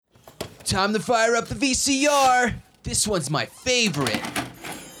Time to fire up the VCR. This one's my favorite.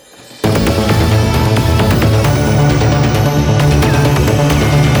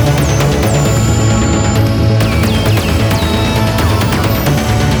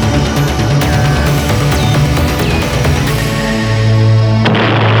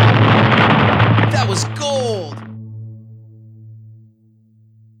 That was gold.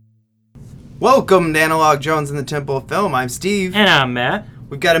 Welcome to Analog Jones and the Temple of Film. I'm Steve. And I'm Matt.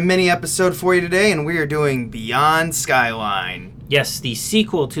 We've got a mini episode for you today, and we are doing Beyond Skyline. Yes, the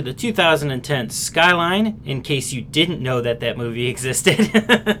sequel to the 2010 Skyline, in case you didn't know that movie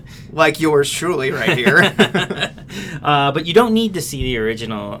existed. Like yours truly right here. But you don't need to see the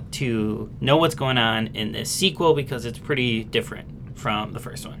original to know what's going on in this sequel because it's pretty different from the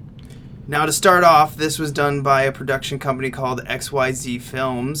first one. Now, to start off, this was done by a production company called XYZ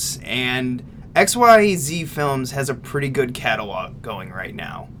Films, and XYZ Films has a pretty good catalog going right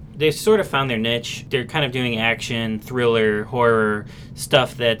now. They've sort of found their niche. They're kind of doing action, thriller, horror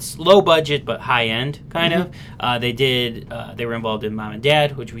stuff that's low budget but high end, kind of. They were involved in Mom and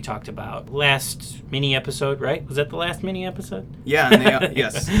Dad, which we talked about last mini episode, right? Was that the last mini episode? Yeah, and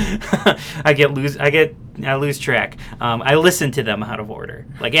yes. I lose track. I listen to them out of order.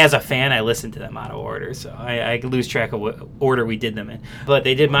 Like, as a fan, I listen to them out of order, so I lose track of what order we did them in. But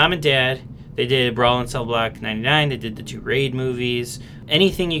they did Mom and Dad. They did Brawl in Cell Block 99. They did the 2 Raid movies.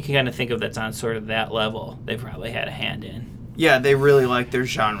 Anything you can kind of think of that's on sort of that level, they probably had a hand in. Yeah, they really like their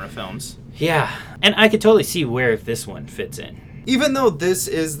genre films. Yeah, and I could totally see where this one fits in. Even though this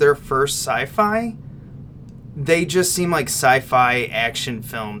is their first sci-fi, they just seem like sci-fi action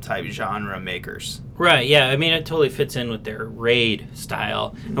film type genre makers. Right, yeah. I mean, it totally fits in with their Raid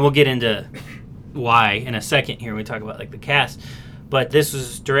style. And we'll get into why in a second here when we talk about like the cast. But this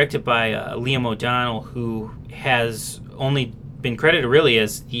was directed by Liam O'Donnell, who has only been credited really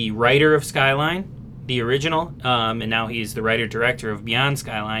as the writer of Skyline, the original, and now he's the writer-director of Beyond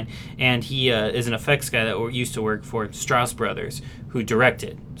Skyline. And he is an effects guy that used to work for Strauss Brothers, who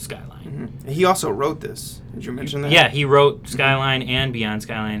directed Skyline. Mm-hmm. He also wrote this. Did you mention that? Yeah, he wrote Skyline and Beyond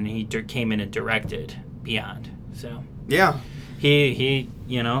Skyline, and he came in and directed Beyond. So yeah. He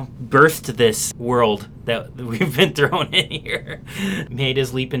birthed this world that we've been thrown in here. Made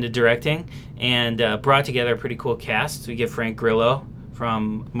his leap into directing and brought together a pretty cool cast. So we get Frank Grillo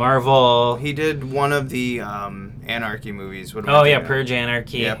from Marvel. He did one of the Anarchy movies. Purge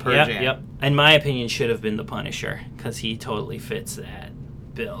Anarchy. Yeah, Purge Anarchy. Yep. In my opinion, should have been the Punisher because he totally fits that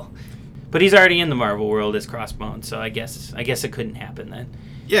bill. But he's already in the Marvel world as Crossbones, so I guess it couldn't happen then.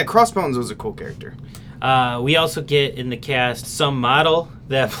 Yeah, Crossbones was a cool character. We also get in the cast some model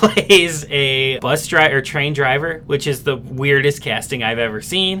that plays a bus driver or train driver, which is the weirdest casting I've ever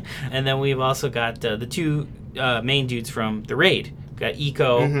seen. And then we've also got the 2 main dudes from The Raid. Got Iko.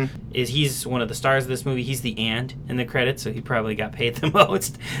 Mm-hmm. He's one of the stars of this movie. He's the and in the credits, so he probably got paid the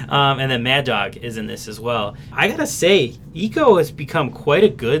most. And then Mad Dog is in this as well. I gotta say, Iko has become quite a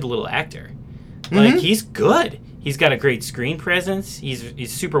good little actor. Like, he's good. He's got a great screen presence.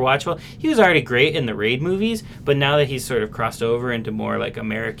 He's super watchable. He was already great in the Raid movies, but now that he's sort of crossed over into more like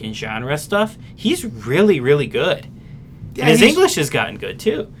American genre stuff, he's really, really good. Yeah, and his English has gotten good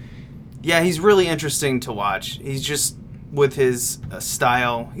too. Yeah, he's really interesting to watch. He's just, with his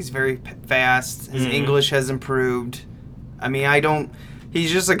style, he's very fast. His English has improved. I mean,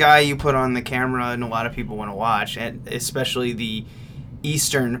 he's just a guy you put on the camera and a lot of people want to watch, and especially the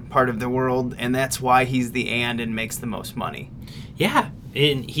eastern part of the world, and that's why he's the and makes the most money. Yeah,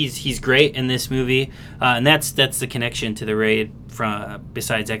 and he's great in this movie, and that's the connection to the Raid from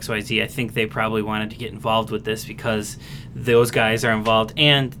besides XYZ. I think they probably wanted to get involved with this because those guys are involved,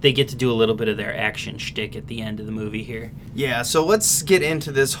 and they get to do a little bit of their action shtick at the end of the movie here. Yeah, so let's get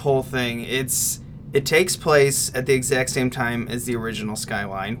into this whole thing. It takes place at the exact same time as the original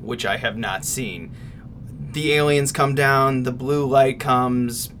Skyline, which I have not seen. The aliens come down, the blue light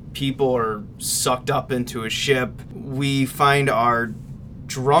comes, people are sucked up into a ship. We find our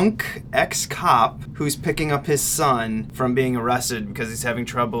drunk ex-cop who's picking up his son from being arrested because he's having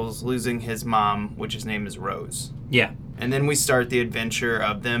troubles losing his mom, which his name is Rose. Yeah. And then we start the adventure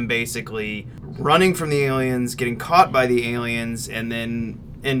of them basically running from the aliens, getting caught by the aliens, and then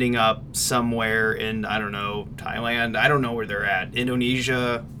ending up somewhere in, I don't know, Thailand. I don't know where they're at.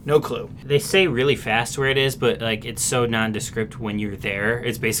 Indonesia. No clue. They say really fast where it is, but like it's so nondescript when you're there.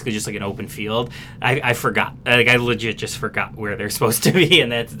 It's basically just like an open field. I forgot. Like I legit just forgot where they're supposed to be,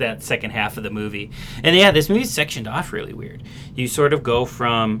 and that's that second half of the movie. And yeah, this movie's sectioned off really weird. You sort of go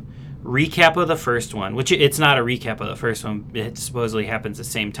from recap of the first one, which it's not a recap of the first one. It supposedly happens the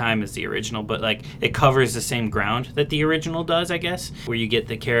same time as the original, but like it covers the same ground that the original does, I guess, where you get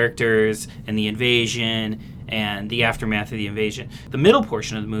the characters and the invasion and the aftermath of the invasion. The middle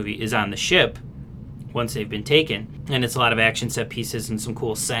portion of the movie is on the ship once they've been taken, and it's a lot of action set pieces and some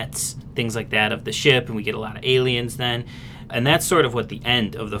cool sets, things like that of the ship, and we get a lot of aliens then. And that's sort of what the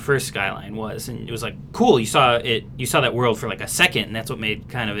end of the first Skyline was. And it was like, cool, you saw that world for like a second, and that's what made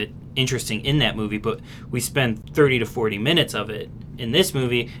kind of it interesting in that movie. But we spend 30 to 40 minutes of it in this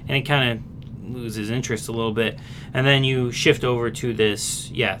movie, and it kind of loses interest a little bit. And then you shift over to this,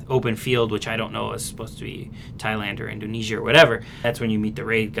 open field, which I don't know is supposed to be Thailand or Indonesia or whatever. That's when you meet the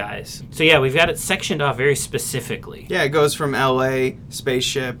raid guys. So yeah, we've got it sectioned off very specifically. Yeah, it goes from LA,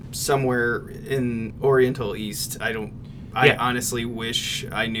 spaceship, somewhere in Oriental East. I honestly wish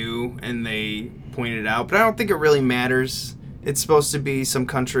I knew and they pointed it out, but I don't think it really matters. It's supposed to be some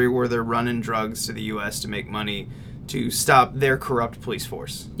country where they're running drugs to the U.S. to make money to stop their corrupt police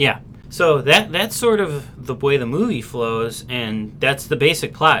force. Yeah. So that's sort of the way the movie flows, and that's the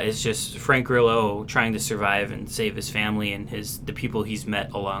basic plot. It's just Frank Grillo trying to survive and save his family and the people he's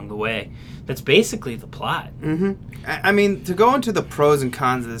met along the way. That's basically the plot. Mm-hmm. I mean, to go into the pros and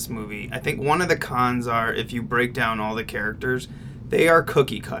cons of this movie, I think one of the cons are, if you break down all the characters, they are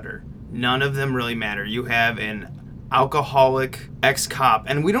cookie cutter. None of them really matter. You have an alcoholic ex-cop,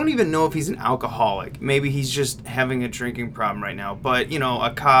 and we don't even know if he's an alcoholic. Maybe he's just having a drinking problem right now. But,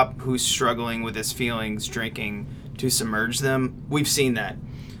 a cop who's struggling with his feelings, drinking to submerge them, we've seen that.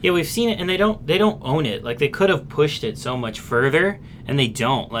 Yeah, we've seen it, and they don't own it. Like, they could have pushed it so much further, and they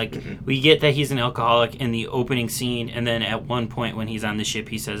don't. Like, we get that he's an alcoholic in the opening scene, and then at one point when he's on the ship,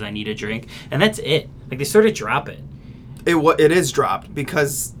 he says, "I need a drink," and that's it. Like, they sort of drop it. It is dropped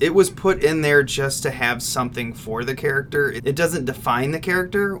because it was put in there just to have something for the character. It doesn't define the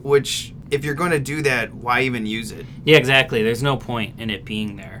character, which, if you're going to do that, why even use it? Yeah, exactly. There's no point in it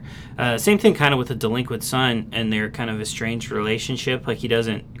being there. Same thing kind of with the delinquent son and their kind of estranged relationship. Like, he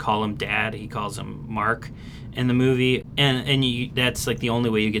doesn't call him dad, he calls him Mark in the movie. And that's like the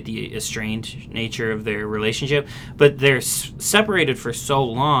only way you get the estranged nature of their relationship. But they're separated for so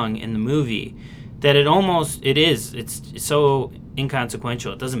long in the movie that it's so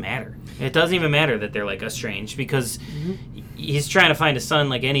inconsequential. It doesn't matter. It doesn't even matter that they're like estranged because he's trying to find a son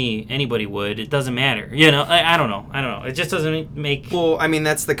like anybody would. It doesn't matter. I don't know. It just doesn't make... Well, I mean,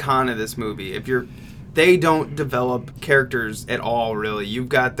 that's the con of this movie. They don't develop characters at all, really. You've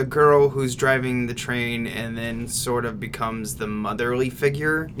got the girl who's driving the train and then sort of becomes the motherly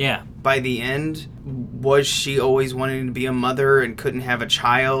figure. Yeah. By the end, was she always wanting to be a mother and couldn't have a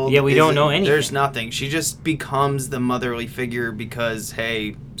child? Yeah, we don't know anything. There's nothing. She just becomes the motherly figure because,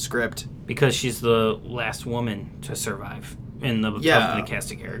 hey, script. Because she's the last woman to survive in the of the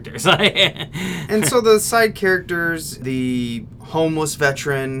cast of characters. And so the side characters, the homeless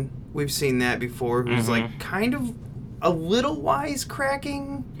veteran... We've seen that before, who's like kind of a little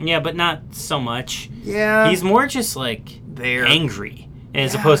wisecracking. Yeah, but not so much. Yeah. He's more just like angry.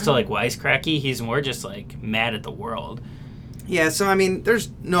 As opposed to like wisecracky, he's more just like mad at the world. Yeah, so I mean, there's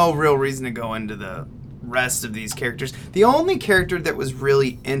no real reason to go into the rest of these characters. The only character that was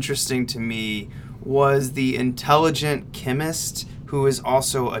really interesting to me was the intelligent chemist who is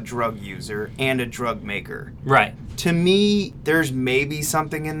also a drug user and a drug maker. Right. To me, there's maybe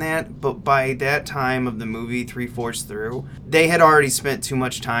something in that, but by that time of the movie, 3/4 through, they had already spent too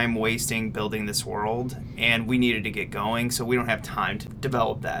much time wasting building this world, and we needed to get going, so we don't have time to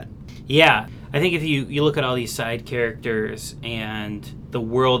develop that. Yeah. I think if you look at all these side characters and the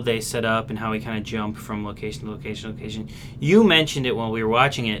world they set up and how we kind of jump from location to location to location, you mentioned it while we were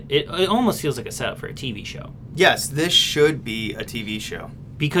watching it. It almost feels like a setup for a TV show. Yes, this should be a TV show.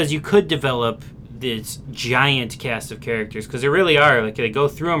 Because you could develop this giant cast of characters, because there really are, like, they go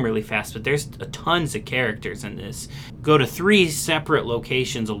through them really fast, but there's tons of characters in this. Go to 3 separate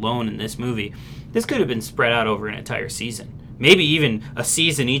locations alone in this movie. This could have been spread out over an entire season. Maybe even a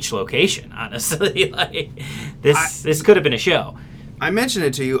season each location, honestly. This could have been a show. I mentioned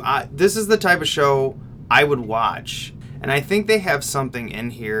it to you. This is the type of show I would watch. And I think they have something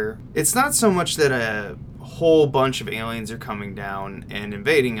in here. It's not so much that a whole bunch of aliens are coming down and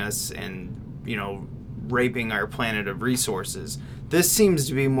invading us and, raping our planet of resources. This seems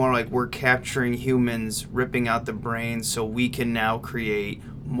to be more like we're capturing humans, ripping out the brains so we can now create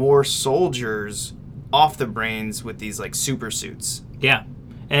more soldiers off the brains with these like super suits. Yeah.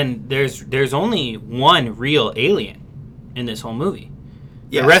 And there's only one real alien in this whole movie.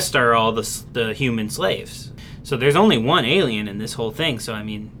 Yes. The rest are all the human slaves. So there's only one alien in this whole thing. So I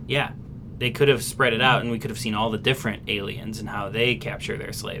mean, yeah. They could have spread it out, and we could have seen all the different aliens and how they capture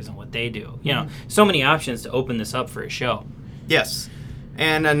their slaves and what they do. You know, so many options to open this up for a show. Yes.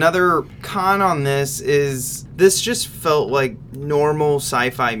 And another con on this is this just felt like normal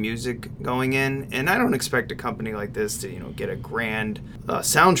sci-fi music going in, and I don't expect a company like this to, get a grand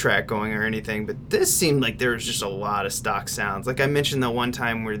soundtrack going or anything, but this seemed like there was just a lot of stock sounds. Like I mentioned the one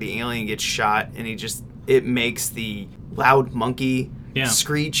time where the alien gets shot and it makes the loud monkey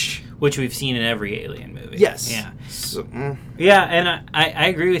screech. Which we've seen in every Alien movie. Yes. Yeah. So, Yeah, and I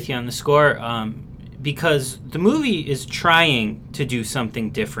agree with you on the score. Because the movie is trying to do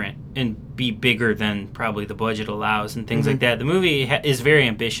something different and be bigger than probably the budget allows and things like that. The movie is very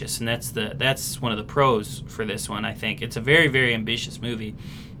ambitious, and that's one of the pros for this one, I think. It's a very, very ambitious movie.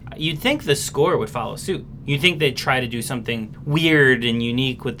 You'd think the score would follow suit. You'd think they'd try to do something weird and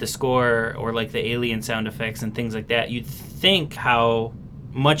unique with the score, or like the alien sound effects and things like that. You'd think how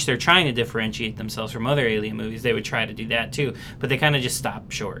much they're trying to differentiate themselves from other Alien movies, they would try to do that too, but they kind of just stop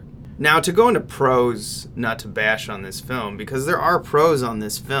short. Now, to go into pros, not to bash on this film, because there are pros on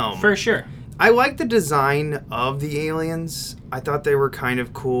this film. For sure. I like the design of the aliens. I thought they were kind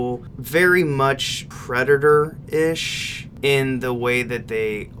of cool. Very much Predator-ish in the way that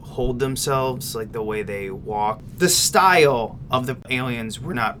they hold themselves, like the way they walk. The style of the aliens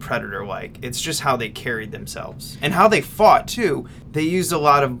were not Predator-like. It's just how they carried themselves. And how they fought, too. They used a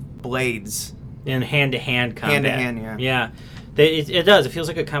lot of blades. In hand-to-hand combat. Hand-to-hand, yeah. Yeah. It does. It feels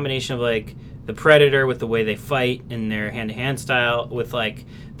like a combination of like the Predator with the way they fight in their hand-to-hand style, with like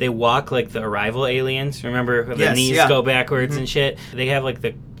they walk like the Arrival aliens. Remember the knees go backwards and shit. They have like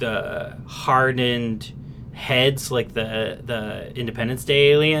the hardened heads like the Independence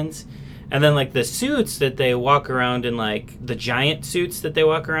Day aliens, and then like the suits that they walk around in, like the giant suits that they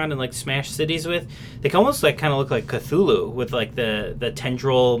walk around in like smash cities with. They almost like kind of look like Cthulhu with like the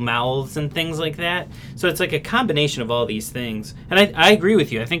tendril mouths and things like that. So it's like a combination of all these things. And I agree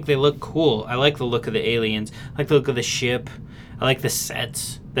with you. I think they look cool. I like the look of the aliens. I like the look of the ship. I like the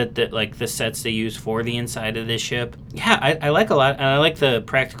sets that like the sets they use for the inside of this ship. Yeah, I like a lot. And I like the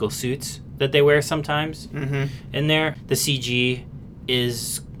practical suits that they wear sometimes in there. The CG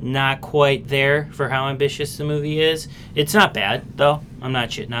is not quite there for how ambitious the movie is. It's not bad, though. I'm not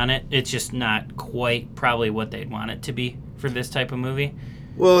shitting on it. It's just not quite probably what they'd want it to be for this type of movie.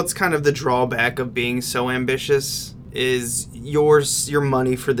 Well, it's kind of the drawback of being so ambitious is your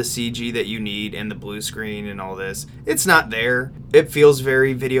money for the CG that you need and the blue screen and all this. It's not there. It feels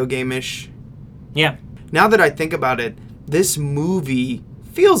very video game-ish. Yeah. Now that I think about it, this movie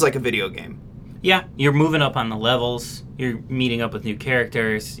feels like a video game. Yeah, you're moving up on the levels. You're meeting up with new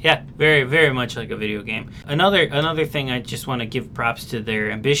characters. Yeah, very, very much like a video game. Another thing I just want to give props to their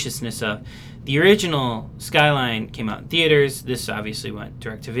ambitiousness of. The original Skyline came out in theaters. This obviously went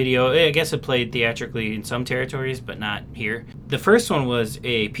direct to video. I guess it played theatrically in some territories, but not here. The first one was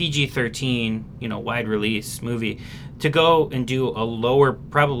a PG-13, wide release movie. To go and do a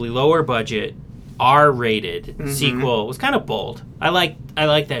probably lower budget, R-rated sequel was kind of bold. I like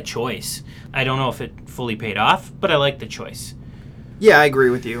that choice. I don't know if it fully paid off, but I like the choice. Yeah, I agree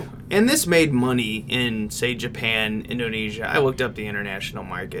with you. And this made money in, say, Japan, Indonesia. I looked up the international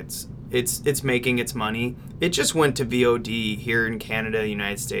markets. It's making its money. It just went to VOD here in Canada,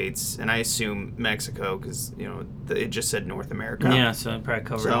 United States, and I assume Mexico because, it just said North America. Yeah, so it probably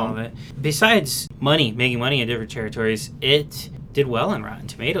covered all of it. Besides making money in different territories, it did well on Rotten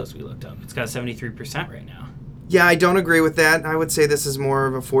Tomatoes, we looked up. It's got 73% right now. Yeah, I don't agree with that. I would say this is more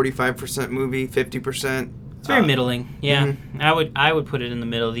of a 45% movie, 50%. It's very middling. Yeah, I would put it in the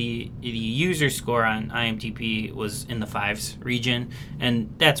middle. The user score on IMDb was in the 5s region,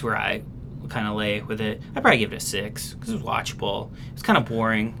 and that's where I kind of lay with it. I'd probably give it a 6 because it was watchable. It's kind of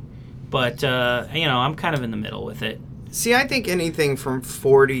boring, but I'm kind of in the middle with it. See, I think anything from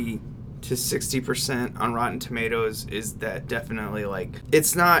 40 to 60% on Rotten Tomatoes is that definitely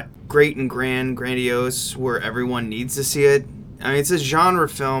it's not great and grandiose where everyone needs to see it. I mean, it's a genre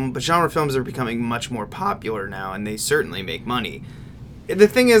film, but genre films are becoming much more popular now, and they certainly make money. The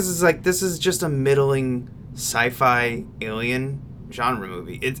thing is this is just a middling sci-fi alien genre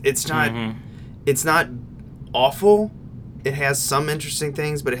movie. It's not awful. It has some interesting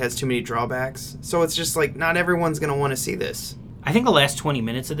things, but it has too many drawbacks. So it's just not everyone's going to want to see this. I think the last 20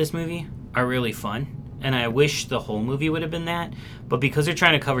 minutes of this movie are really fun, and I wish the whole movie would have been that. But because they're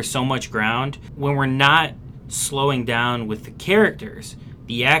trying to cover so much ground, when we're not slowing down with the characters,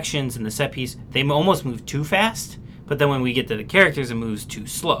 the actions and the set piece, they almost move too fast. But then when we get to the characters, it moves too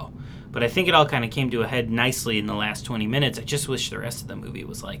slow. But I think it all kind of came to a head nicely in the last 20 minutes. I just wish the rest of the movie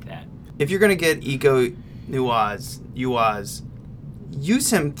was like that. If you're going to get Iko Uwais,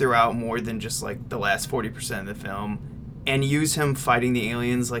 use him throughout more than just like the last 40% of the film, and use him fighting the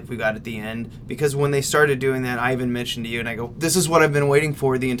aliens like we got at the end. Because when they started doing that, I even mentioned to you, and I go, this is what I've been waiting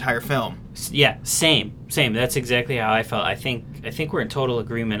for the entire film. Yeah, same. That's exactly how I felt. I think we're in total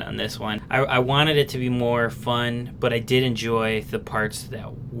agreement on this one. I wanted it to be more fun, but I did enjoy the parts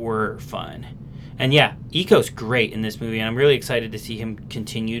that were fun. And yeah, Eco's great in this movie, and I'm really excited to see him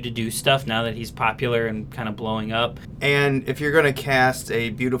continue to do stuff now that he's popular and kind of blowing up. And if you're going to cast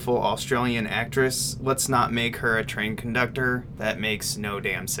a beautiful Australian actress, let's not make her a train conductor. That makes no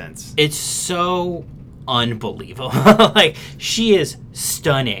damn sense. It's so unbelievable. Like, she is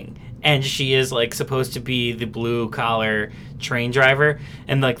stunning. And she is, like, supposed to be the blue-collar train driver.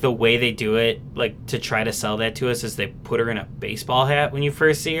 And, like, the way they do it, like, to try to sell that to us is they put her in a baseball hat when you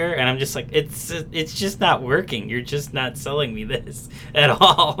first see her. And I'm just like, it's just not working. You're just not selling me this at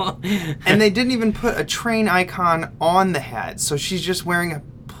all. And they didn't even put a train icon on the hat. So she's just wearing a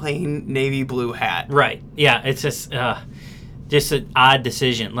plain navy blue hat. Right. Yeah, it's just an odd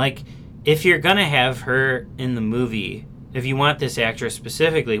decision. Like, if you're going to have her in the movie... If you want this actress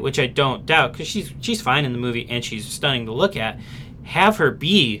specifically, which I don't doubt, because she's fine in the movie and she's stunning to look at, have her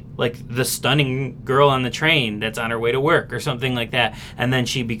be like the stunning girl on the train that's on her way to work or something like that, and then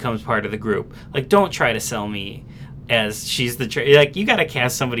she becomes part of the group. Like, don't try to sell me as she's the like, you got to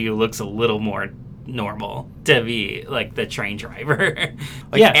cast somebody who looks a little more normal to be like the train driver.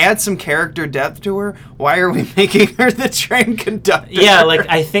 Like, add some character depth to her. Why are we making her the train conductor? Yeah, like,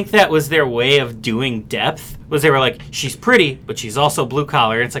 I think that was their way of doing depth, was they were like, she's pretty, but she's also blue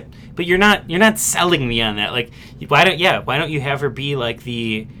collar. It's like, but you're not selling me on that. Like, why don't you have her be like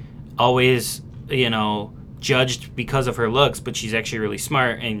the always, judged because of her looks, but she's actually really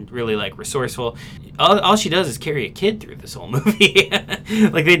smart and really, like, resourceful. All she does is carry a kid through this whole movie.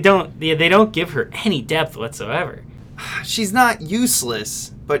 Like, they don't give her any depth whatsoever. She's not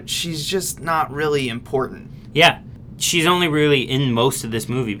useless, but she's just not really important. Yeah, she's only really in most of this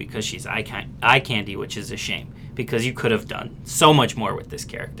movie because she's eye candy, which is a shame, because you could have done so much more with this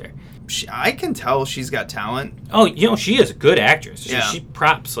character. I can tell she's got talent. Oh, she is a good actress. Yeah. She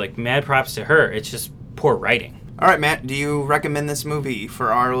props, like, mad props to her. It's just poor writing. All right, Matt, do you recommend this movie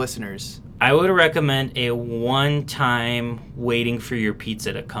for our listeners? I would recommend a one-time waiting for your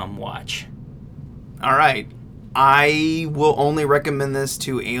pizza to come watch. All right. I will only recommend this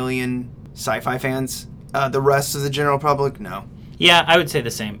to alien sci-fi fans. The rest of the general public, no. Yeah, I would say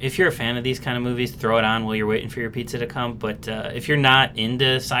the same. If you're a fan of these kind of movies, throw it on while you're waiting for your pizza to come. But if you're not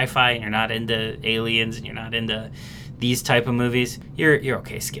into sci-fi and you're not into aliens and you're not into these type of movies, you're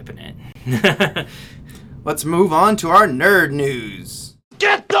okay skipping it. Let's move on to our nerd news.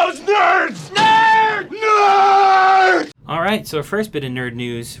 Get those nerds! Nerd! All right, so our first bit of nerd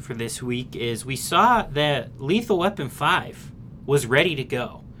news for this week is we saw that Lethal Weapon 5 was ready to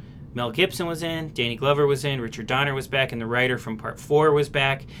go. Mel Gibson was in, Danny Glover was in, Richard Donner was back, and the writer from Part 4 was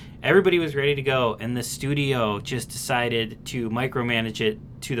back. Everybody was ready to go, and the studio just decided to micromanage it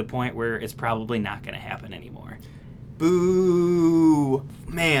to the point where it's probably not going to happen anymore. Boo!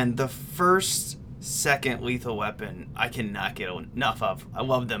 Man, the second Lethal Weapon, I cannot get enough of. I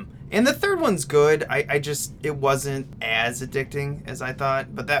love them. And the third one's good. It wasn't as addicting as I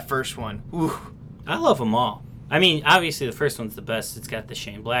thought, but that first one, ooh. I love them all. I mean, obviously the first one's the best. It's got the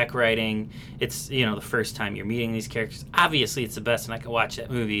Shane Black writing. It's, the first time you're meeting these characters. Obviously it's the best, and I could watch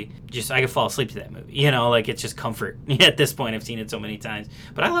that movie. I could fall asleep to that movie. Like, it's just comfort. At this point, I've seen it so many times.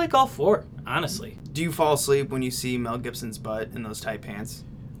 But I like all four, honestly. Do you fall asleep when you see Mel Gibson's butt in those tight pants?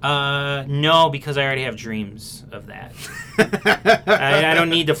 No, because I already have dreams of that. I don't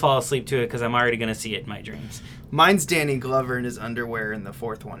need to fall asleep to it because I'm already going to see it in my dreams. Mine's Danny Glover in his underwear in the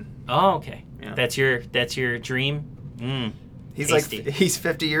fourth one. Oh, okay. Yeah. That's your dream? He's tasty. he's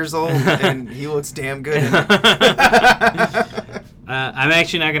 50 years old and he looks damn good in it. I'm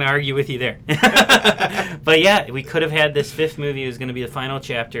actually not going to argue with you there. But yeah, we could have had this fifth movie. It was going to be the final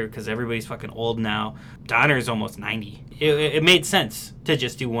chapter because everybody's fucking old now. Donner's almost 90. It made sense to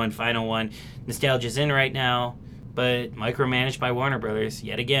just do one final one. Nostalgia's in right now, but micromanaged by Warner Brothers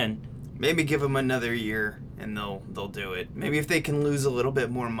yet again. Maybe give them another year and they'll do it. Maybe if they can lose a little bit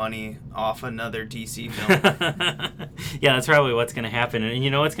more money off another DC film. Yeah, that's probably what's going to happen. And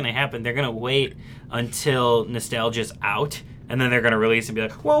you know what's going to happen? They're going to wait until Nostalgia's out, and then they're going to release and be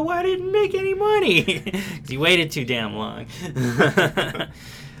like, well, why didn't it make any money? Because you waited too damn long.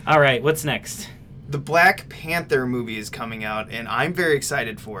 All right, what's next? The Black Panther movie is coming out, and I'm very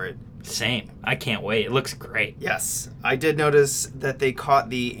excited for it. Same. I can't wait. It looks great. Yes. I did notice that they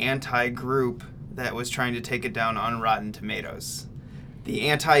caught the anti-group that was trying to take it down on Rotten Tomatoes. The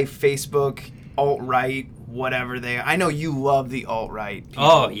anti-Facebook, alt-right, whatever they are. I know you love the alt-right people.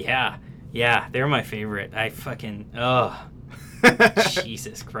 Oh, yeah. Yeah, they're my favorite. I fucking... Oh.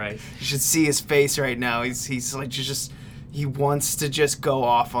 Jesus Christ. You should see his face right now. He's like just... He wants to just go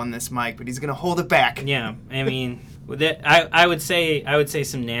off on this mic, but he's going to hold it back. Yeah, I mean... I would say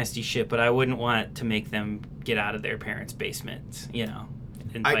some nasty shit, but I wouldn't want to make them get out of their parents' basement,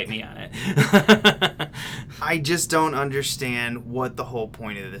 and fight me on it. I just don't understand what the whole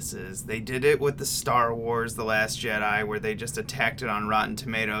point of this is. They did it with the Star Wars The Last Jedi, where they just attacked it on Rotten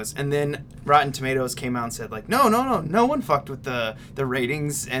Tomatoes, and then Rotten Tomatoes came out and said, like, no one fucked with the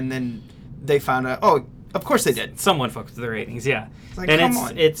ratings, and then they found out, oh, of course they did. Someone fucked with the ratings, yeah. It's like, and come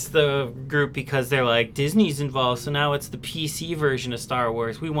on. It's the group because they're like, Disney's involved, so now it's the PC version of Star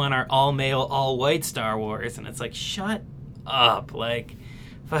Wars. We want our all-male, all-white Star Wars. And it's like, shut up. Like,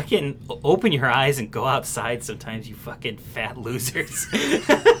 fucking open your eyes and go outside sometimes, you fucking fat losers.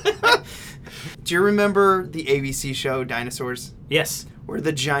 Do you remember the ABC show Dinosaurs? Yes. Where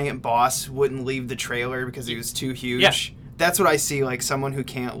the giant boss wouldn't leave the trailer because he was too huge? Yeah. That's what I see, like someone who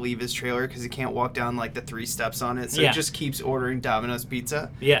can't leave his trailer because he can't walk down like the 3 steps on it, so he just keeps ordering Domino's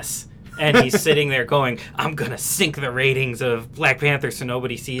pizza. Yes. And he's sitting there going, I'm going to sink the ratings of Black Panther so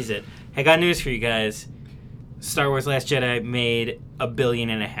nobody sees it. I got news for you guys. Star Wars Last Jedi made $1.5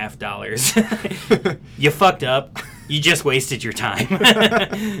 billion. You fucked up. You just wasted your time.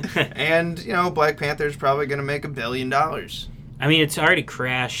 And, Black Panther's probably going to make $1 billion. I mean, it's already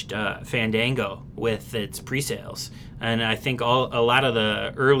crashed Fandango with its pre-sales. And I think a lot of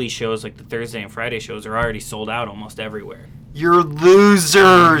the early shows, like the Thursday and Friday shows, are already sold out almost everywhere. You're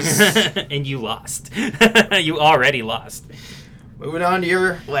losers! And you lost. You already lost. Moving on to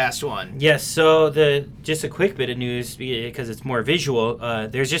your last one. Yes, so just a quick bit of news, because it's more visual.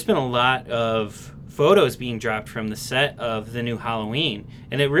 There's just been a lot of photos being dropped from the set of the new Halloween.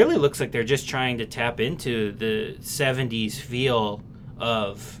 And it really looks like they're just trying to tap into the 70s feel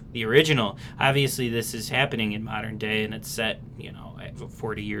of the original. Obviously, this is happening in modern day, and it's set,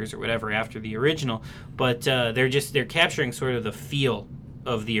 40 years or whatever after the original. But they're capturing sort of the feel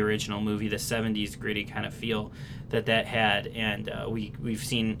of the original movie, the 70s gritty kind of feel that had. And we've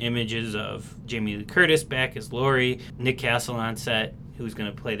seen images of Jamie Lee Curtis back as Laurie, Nick Castle on set, who's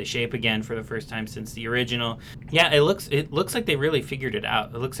going to play the Shape again for the first time since the original. Yeah, it looks like they really figured it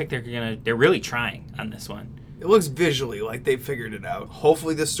out. It looks like they're really trying on this one. It looks visually like they figured it out.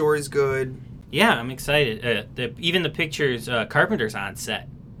 Hopefully the story's good. Yeah, I'm excited. Even the pictures, Carpenter's on set.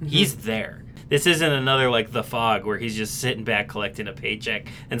 Mm-hmm. He's there. This isn't another like The Fog where he's just sitting back collecting a paycheck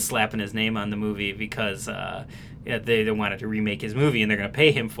and slapping his name on the movie because they wanted to remake his movie and they're going to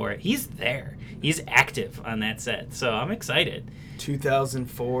pay him for it. He's there. He's active on that set. So I'm excited.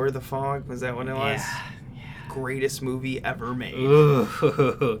 2004, The Fog? Was that when it was? Yeah. Greatest movie ever made.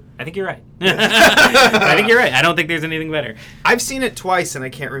 Ooh, I think you're right. I don't think there's anything better. I've seen it twice and I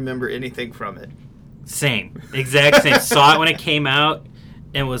can't remember anything from it. Same. Exact same. Saw it when it came out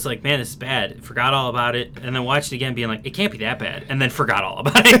and was like, man, this is bad. Forgot all about it. And then watched it again being like, it can't be that bad. And then forgot all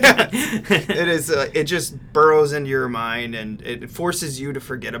about it. It is. It just burrows into your mind and it forces you to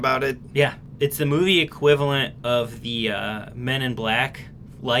forget about it. Yeah. It's the movie equivalent of the Men in Black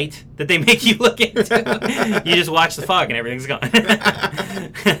light that they make you look into. You just watch The Fog and everything's gone.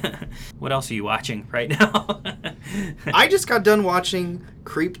 What else are you watching right now? I just got done watching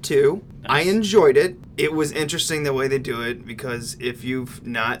Creep 2. Nice. I enjoyed it. It was interesting the way they do it because if you've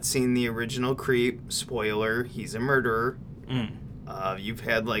not seen the original Creep, spoiler, he's a murderer. You've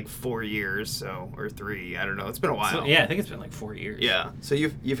had like 4 years, or 3, I don't know. It's been a while. So, yeah, I think it's been like 4 years. Yeah, so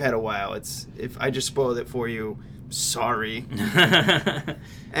you've had a while. If I just spoiled it for you, sorry.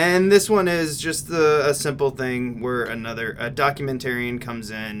 And this one is just a simple thing where a documentarian comes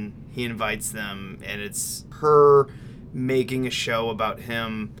in, he invites them, and it's her making a show about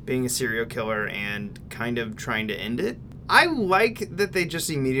him being a serial killer and kind of trying to end it. I like that they just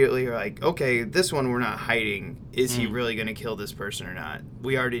immediately are like, okay, this one we're not hiding. Is he really going to kill this person or not?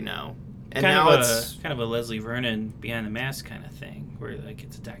 We already know. And it's kind of a Leslie Vernon Behind the Mask kind of thing, where like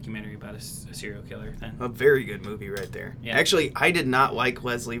it's a documentary about a serial killer thing. A very good movie right there. Yeah. Actually, I did not like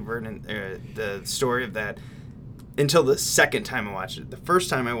Leslie Vernon, the story of that, until the second time I watched it. The first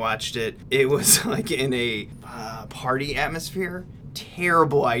time I watched it, it was like in a party atmosphere.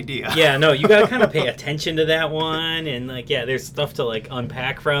 Terrible idea. Yeah, no, you gotta kind of pay attention to that one, and like, yeah, there's stuff to like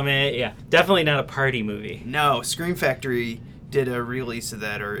unpack from it. Yeah, definitely not a party movie. No, Scream Factory did a release of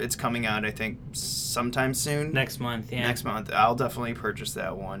that, or it's coming out, I think, sometime soon. Next month, yeah. Next month. I'll definitely purchase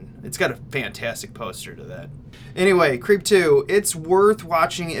that one. It's got a fantastic poster to that. Anyway, Creep 2, it's worth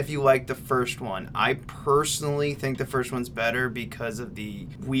watching if you like the first one. I personally think the first one's better because of the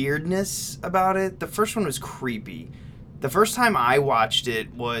weirdness about it. The first one was creepy. The first time I watched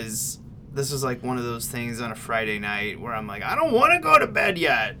it was... This was like one of those things on a Friday night where I'm like, I don't want to go to bed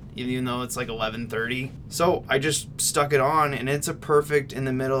yet, even though it's like 11:30. So I just stuck it on, and it's a perfect in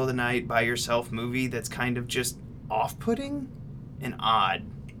the middle of the night by yourself movie that's kind of just off-putting and odd.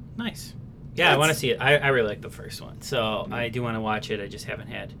 Nice. Yeah, I want to see it. I really like the first one, so I do want to watch it. I just haven't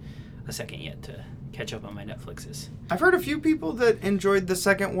had a second yet to catch up on my Netflixes. I've heard a few people that enjoyed the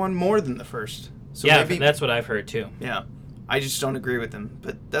second one more than the first. So yeah, maybe, that's what I've heard too. Yeah. I just don't agree with them,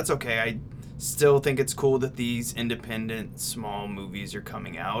 but that's okay. I still think it's cool that these independent, small movies are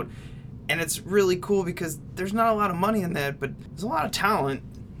coming out. And it's really cool because there's not a lot of money in that, but there's a lot of talent.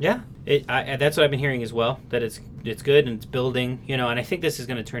 Yeah, that's what I've been hearing as well, that it's good and it's building, and I think this is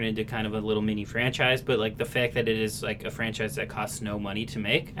going to turn into kind of a little mini franchise, but like the fact that it is like a franchise that costs no money to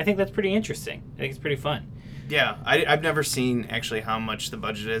make, I think that's pretty interesting. I think it's pretty fun. Yeah, I've never seen actually how much the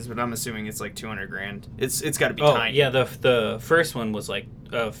budget is, but I'm assuming it's like $200,000. It's got to be tiny. Yeah, the first one was like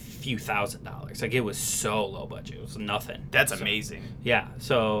a few $1,000s. Like it was so low budget, it was nothing. That's amazing. Yeah,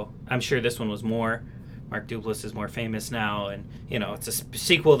 so I'm sure this one was more. Mark Duplass is more famous now, and it's a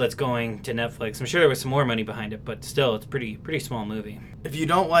sequel that's going to Netflix. I'm sure there was some more money behind it, but still, it's pretty small movie. If you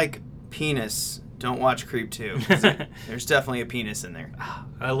don't like penis, don't watch Creep 2. There's definitely a penis in there.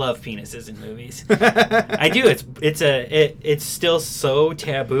 I love penises in movies. I do. It's still so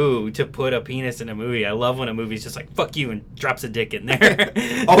taboo to put a penis in a movie. I love when a movie's just like fuck you and drops a dick in there.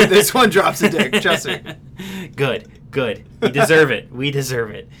 Oh, this one drops a dick. Trust me. Good. We deserve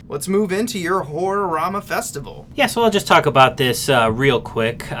it. Let's move into your Horrorama Festival. Yeah, so I'll just talk about this real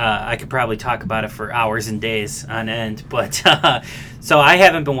quick. I could probably talk about it for hours and days on end, but so I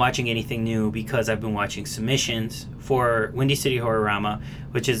haven't been watching anything new because I've been watching submissions for Windy City Horrorama,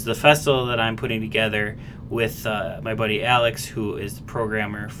 which is the festival that I'm putting together with my buddy Alex, who is the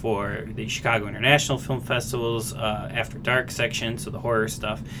programmer for the Chicago International Film Festival's After Dark section, so the horror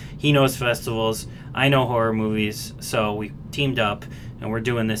stuff. He knows festivals, I know horror movies, so we teamed up and we're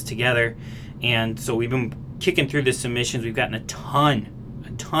doing this together. And so we've been kicking through the submissions. We've gotten a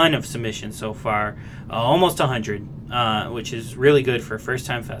ton of submissions so far, almost 100, which is really good for a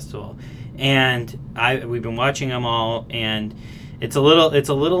first-time festival. And we've been watching them all, and it's a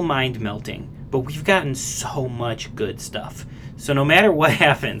little mind-melting. But we've gotten so much good stuff. So no matter what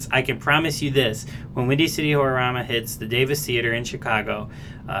happens, I can promise you this. When Windy City Horrorama hits the Davis Theater in Chicago,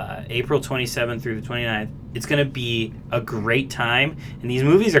 April 27th through the 29th, it's going to be a great time. And these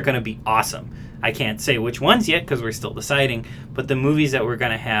movies are going to be awesome. I can't say which ones yet because we're still deciding. But the movies that we're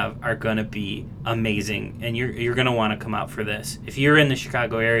going to have are going to be amazing. And you're going to want to come out for this. If you're in the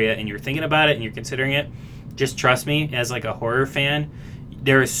Chicago area and you're thinking about it and you're considering it, just trust me, as like a horror fan,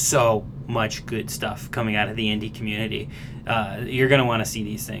 there is so much good stuff coming out of the indie community. You're going to want to see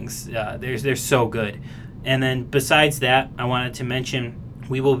these things. They're so good. And then besides that, I wanted to mention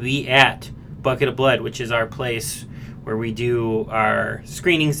we will be at Bucket of Blood, which is our place where we do our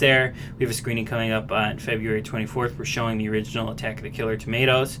screenings there. We have a screening coming up on February 24th. We're showing the original Attack of the Killer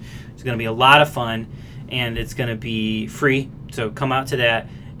Tomatoes. It's going to be a lot of fun, and it's going to be free, so come out to that.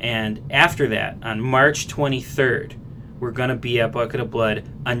 And after that, on March 23rd, we're going to be at Bucket of Blood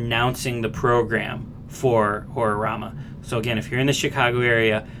announcing the program for Horrorama. So again, if you're in the Chicago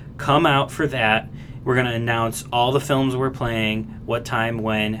area, come out for that. We're going to announce all the films we're playing, what time,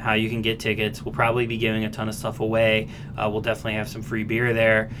 when, how you can get tickets. We'll probably be giving a ton of stuff away. We'll definitely have some free beer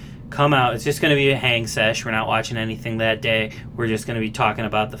there. Come out. It's just going to be a hang sesh. We're not watching anything that day. We're just going to be talking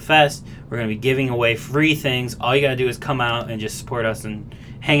about the fest. We're going to be giving away free things. All you got to do is come out and just support us and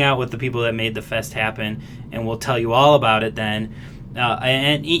hang out with the people that made the fest happen, and we'll tell you all about it then.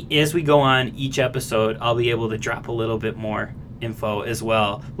 As we go on each episode, I'll be able to drop a little bit more info as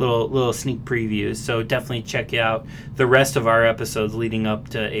well, little sneak previews. So definitely check out the rest of our episodes leading up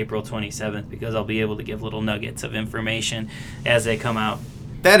to April 27th, because I'll be able to give little nuggets of information as they come out.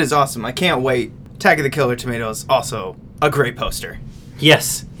 That is awesome. I can't wait. Attack of the Killer Tomatoes, also a great poster.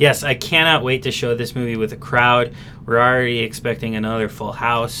 Yes, I cannot wait to show this movie with a crowd. We're already expecting another full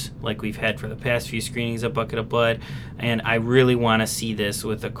house like we've had for the past few screenings of Bucket of Blood, and I really want to see this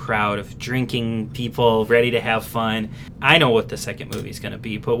with a crowd of drinking people ready to have fun. I know what the second movie is going to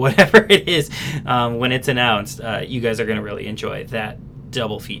be, but whatever it is, when it's announced, you guys are going to really enjoy that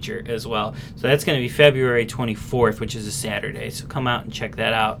double feature as well. So that's going to be February 24th, which is a Saturday, so come out and check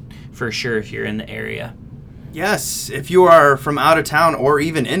that out for sure if you're in the area. Yes, if you are from out of town or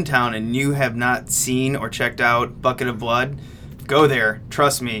even in town and you have not seen or checked out Bucket of Blood, go there.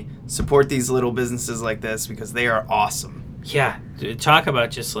 Trust me. Support these little businesses like this because they are awesome. Yeah, talk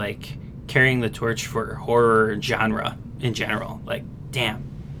about just like carrying the torch for horror genre in general. Like, damn,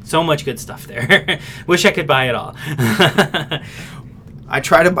 so much good stuff there. Wish I could buy it all. I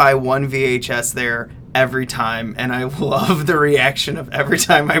try to buy one VHS there every time, and I love the reaction of every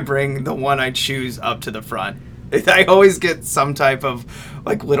time I bring the one I choose up to the front. I always get some type of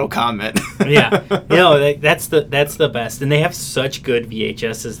like little comment. Yeah, you know, that's the best, and they have such good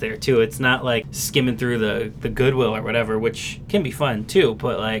VHSs there too. It's not like skimming through the Goodwill or whatever, which can be fun too.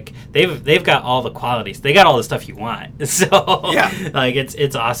 But like they've got all the qualities. They got all the stuff you want. So yeah, like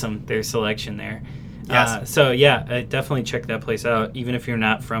it's awesome, their selection there. Yes. So yeah, definitely check that place out. Even if you're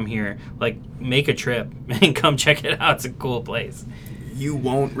not from here, like make a trip and come check it out. It's a cool place. You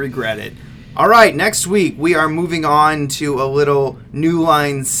won't regret it. All right, next week we are moving on to a little New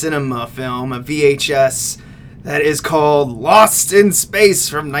Line Cinema film, a VHS that is called Lost in Space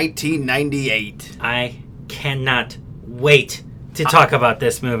from 1998. I cannot wait to talk about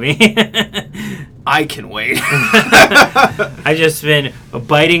this movie. I can wait. I've just been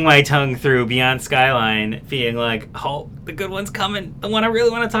biting my tongue through Beyond Skyline, being like, oh, the good one's coming. The one I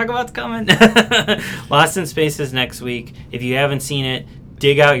really want to talk about's coming. Lost in Space is next week. If you haven't seen it,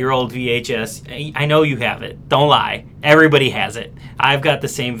 dig out your old VHS. I know you have it. Don't lie. Everybody has it. I've got the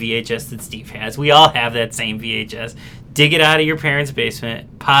same VHS that Steve has. We all have that same VHS. Dig it out of your parents'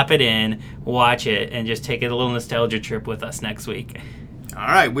 basement, pop it in, watch it, and just take a little nostalgia trip with us next week. All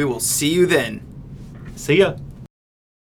right, we will see you then. See ya.